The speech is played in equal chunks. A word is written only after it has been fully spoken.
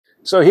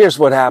So here's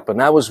what happened.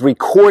 I was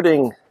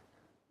recording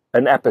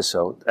an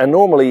episode, and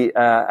normally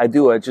I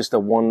do just a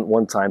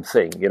one-time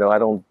thing. You know, I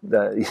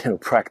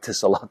don't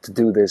practice a lot to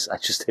do this. I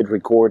just hit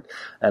record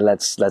and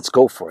let's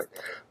go for it.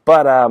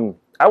 But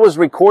I was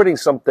recording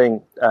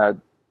something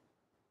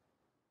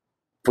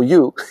for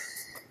you,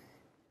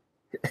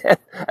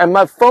 and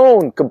my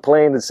phone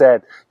complained and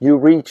said you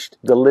reached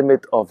the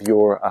limit of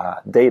your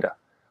data,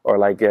 or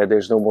like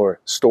there's no more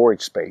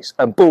storage space,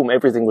 and boom,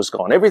 everything was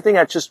gone. Everything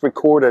I just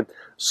recorded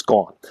is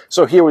gone.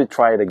 So here we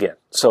try it again.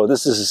 So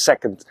this is a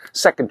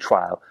second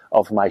trial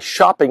of my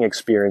shopping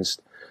experience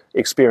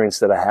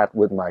that I had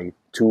with my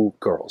two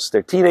girls.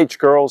 They're teenage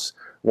girls.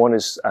 One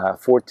is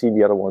 14,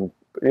 the other one,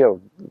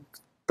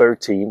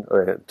 13,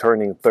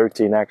 turning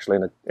 13 actually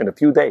in a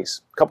few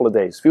days,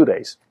 few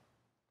days.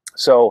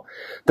 So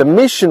the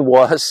mission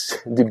was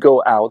to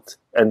go out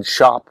and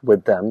shop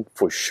with them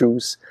for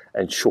shoes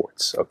and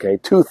shorts. Okay,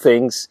 two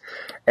things,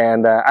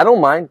 and I don't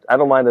mind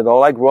at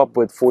all. I grew up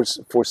with four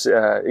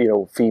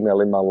female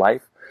in my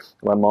life,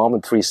 my mom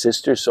and three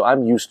sisters, so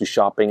I'm used to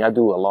shopping. I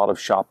do a lot of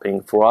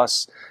shopping for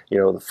us,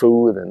 the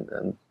food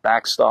and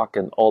backstock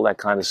and all that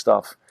kind of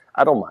stuff.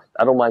 I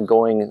don't mind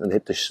going and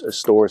hit the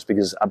stores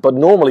but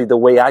normally the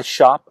way I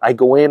shop, I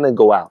go in and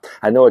go out.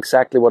 I know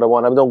exactly what I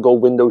want. I don't go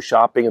window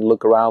shopping and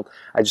look around.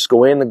 I just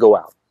go in and go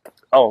out.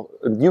 Oh,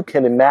 you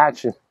can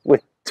imagine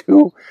with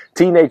two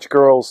teenage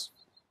girls.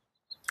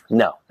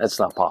 No, that's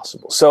not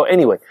possible. So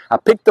anyway, I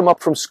picked them up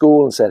from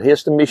school and said,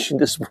 here's the mission.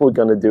 This is what we're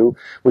going to do.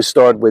 We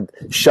start with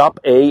shop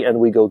A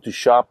and we go to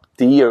shop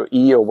D or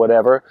E or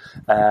whatever,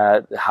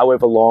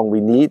 however long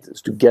we need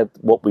to get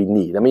what we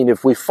need. I mean,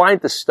 if we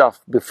find the stuff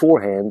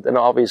beforehand, then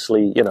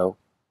obviously,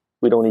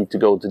 we don't need to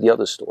go to the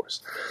other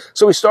stores.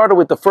 So we started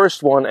with the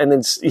first one, and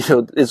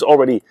it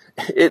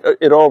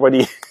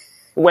already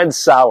went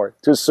sour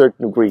to a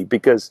certain degree,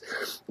 because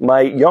my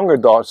younger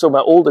daughter, so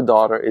my older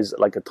daughter is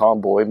like a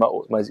tomboy.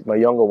 My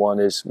younger one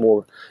is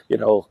more,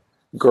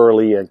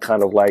 girly and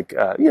kind of like,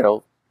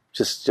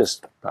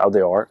 just how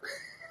they are.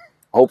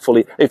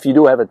 Hopefully, if you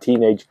do have a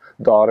teenage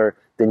daughter,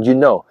 then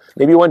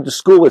maybe you went to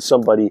school with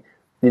somebody,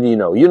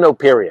 then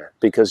period,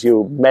 because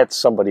you met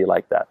somebody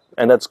like that.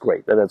 And that's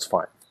great, that's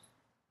fine.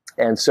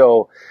 And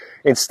so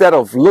instead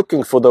of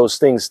looking for those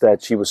things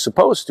that she was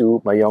supposed to,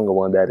 my younger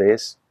one that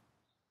is,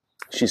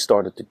 she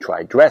started to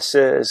try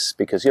dresses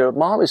because,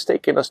 mom is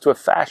taking us to a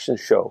fashion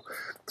show.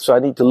 So I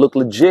need to look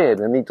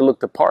legit. I need to look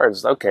the part.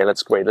 Okay,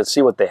 that's great. Let's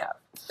see what they have.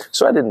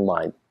 So I didn't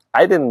mind.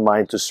 I didn't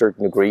mind to a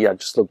certain degree. I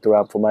just looked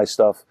around for my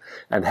stuff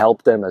and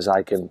helped them as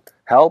I can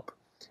help.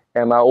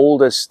 And my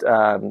oldest,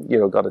 got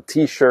a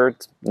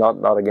t-shirt.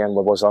 Not again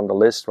what was on the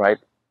list, right?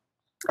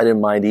 I didn't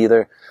mind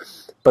either.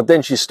 But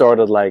then she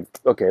started like,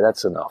 okay,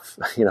 that's enough.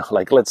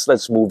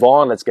 Let's move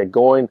on. Let's get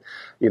going.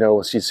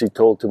 She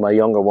told to my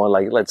younger one,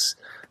 like,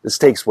 this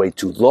takes way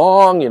too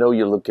long.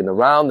 You're looking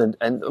around,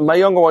 and my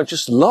younger one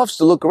just loves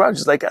to look around.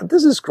 She's like,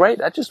 this is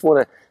great. I just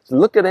want to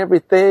look at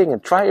everything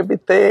and try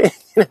everything.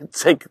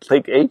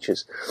 take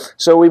ages.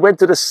 So we went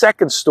to the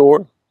second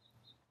store,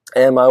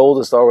 and my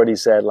oldest already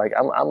said, like,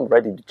 I'm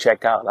ready to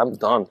check out. I'm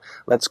done.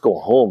 Let's go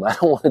home. I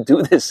don't want to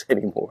do this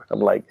anymore. I'm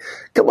like,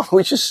 come on,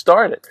 we just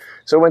started.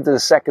 So I went to the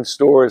second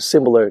store,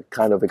 similar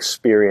kind of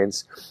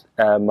experience.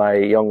 My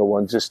younger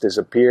one just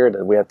disappeared,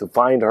 and we had to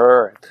find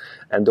her.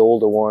 And the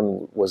older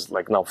one was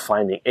like not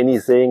finding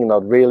anything,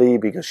 not really,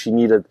 because she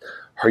needed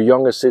her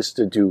younger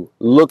sister to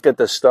look at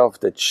the stuff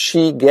that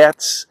she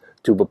gets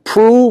to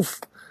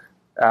approve.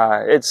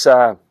 It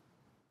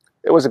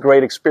was a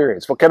great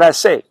experience. What can I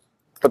say?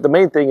 But the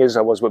main thing is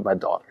I was with my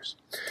daughters.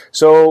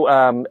 So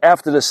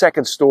after the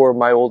second store,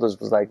 my oldest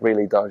was like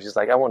really done. She's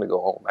like, I want to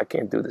go home. I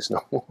can't do this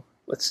no more.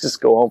 Let's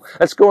just go home.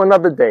 Let's go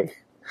another day.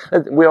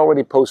 We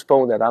already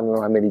postponed that I don't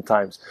know how many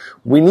times.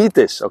 We need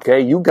this,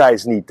 okay? You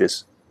guys need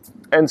this.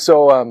 And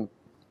so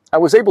I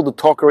was able to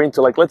talk her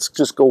into, like, let's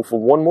just go for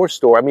one more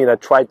store. I mean, I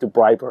tried to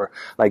bribe her.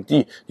 Like,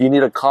 do you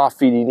need a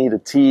coffee? Do you need a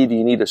tea? Do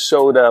you need a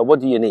soda? What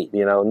do you need?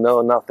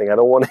 No, nothing. I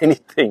don't want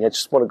anything. I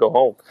just want to go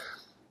home.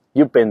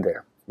 You've been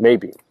there.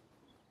 Maybe.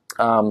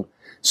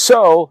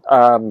 So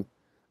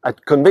I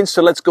convinced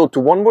her, let's go to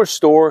one more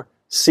store,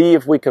 see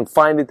if we can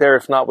find it there.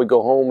 If not, we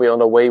go home. We're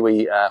on our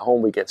way.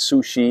 Home we get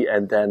sushi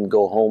and then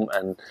go home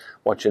and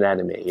watch an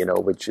anime,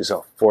 which is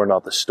for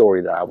another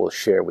story that I will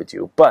share with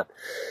you. But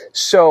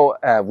so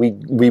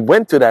we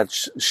went to that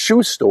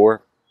shoe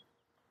store,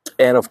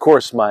 and of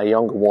course my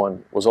younger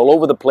one was all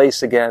over the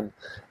place again,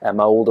 and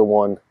my older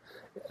one,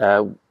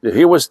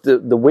 here was the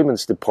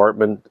women's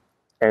department,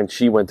 and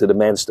she went to the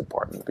men's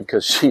department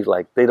because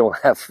they don't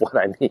have what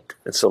I need.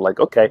 And so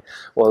okay,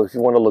 well, if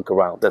you want to look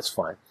around, that's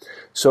fine.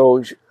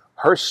 So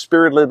her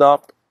spirit lit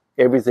up.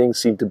 Everything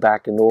seemed to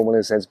back in normal in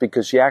a sense,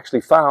 because she actually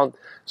found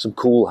some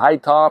cool high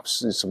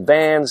tops and some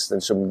Vans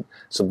and some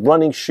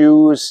running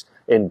shoes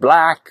in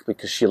black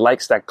because she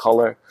likes that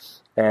color.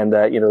 And,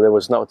 there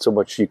was not so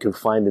much you can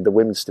find in the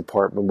women's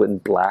department in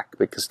black,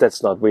 because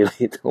that's not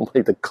really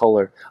normally the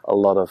color a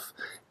lot of,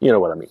 you know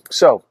what I mean.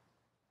 So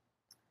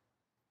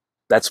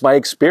that's my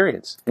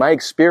experience. My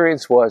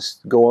experience was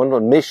go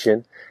on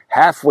mission,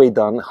 halfway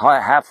done,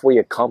 halfway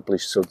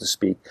accomplished, so to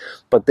speak.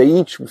 But they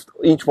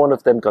each one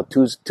of them got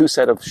two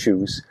set of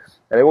shoes,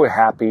 and they were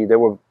happy. They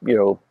were,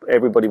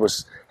 everybody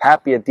was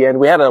happy at the end.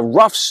 We had a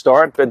rough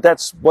start, but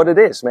that's what it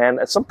is, man.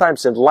 And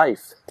sometimes in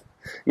life,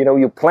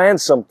 you plan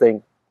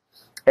something,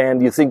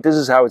 and you think this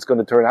is how it's going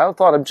to turn out. I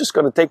thought I'm just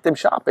going to take them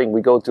shopping.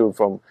 We go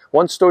from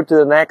one store to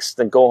the next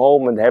and go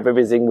home and have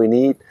everything we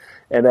need.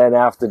 And then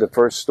after the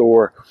first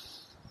store,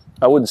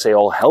 I wouldn't say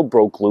all hell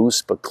broke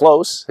loose, but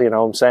close, you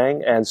know what I'm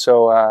saying? And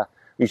so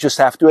you just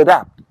have to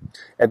adapt.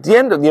 At the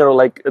end of,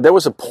 there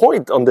was a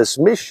point on this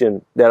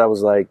mission that I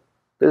was like,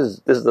 this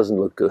doesn't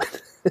look good.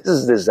 This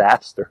is a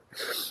disaster.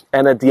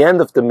 And at the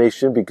end of the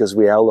mission, because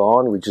we held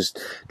on, we just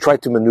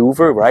tried to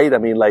maneuver, right? I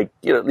mean,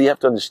 you have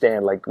to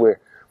understand,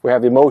 we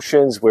have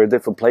emotions, we're at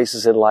different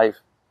places in life.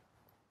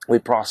 We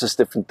process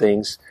different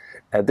things,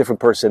 different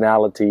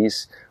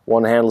personalities.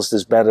 One handles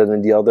this better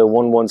than the other.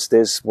 One wants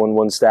this, one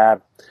wants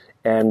that.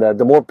 And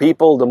the more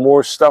people, the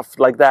more stuff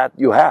like that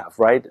you have,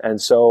 right?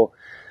 And so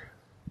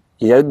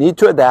you need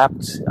to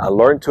adapt.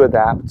 Learn to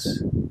adapt.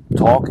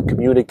 Talk,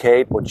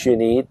 communicate what you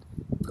need.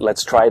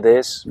 Let's try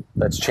this.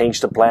 Let's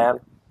change the plan.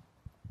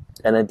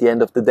 And at the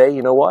end of the day,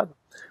 you know what?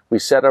 We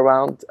sat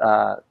around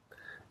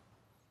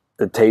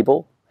the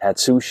table, had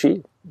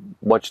sushi,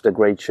 watched a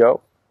great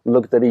show,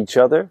 looked at each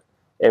other.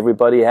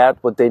 Everybody had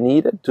what they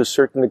needed to a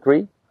certain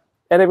degree,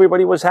 and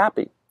everybody was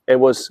happy. It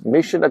was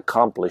mission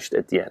accomplished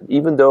at the end.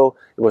 Even though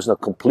it was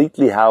not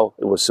completely how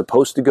it was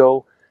supposed to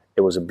go,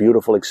 it was a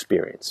beautiful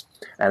experience.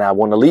 And I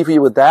want to leave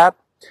you with that.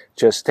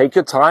 Just take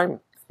your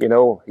time.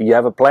 You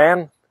have a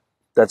plan.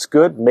 That's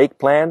good. Make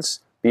plans.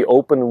 Be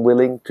open and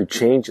willing to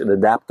change and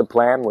adapt the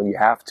plan when you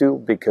have to,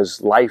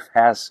 because life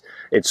has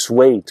its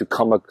way to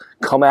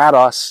come at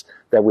us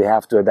that we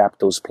have to adapt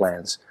those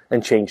plans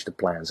and change the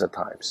plans at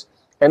times.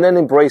 And then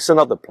embrace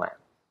another plan,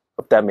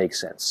 if that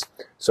makes sense.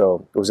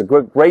 So it was a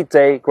great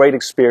day, great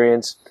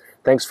experience.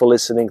 Thanks for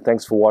listening.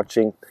 Thanks for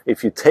watching.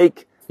 If you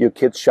take your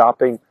kids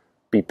shopping,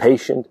 be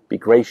patient, be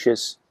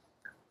gracious,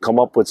 come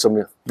up with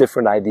some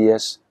different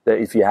ideas that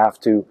if you have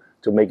to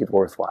make it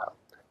worthwhile.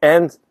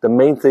 And the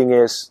main thing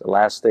is, the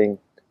last thing,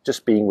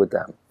 just being with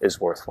them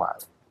is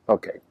worthwhile.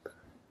 Okay,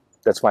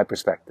 that's my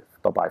perspective.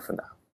 Bye-bye for now.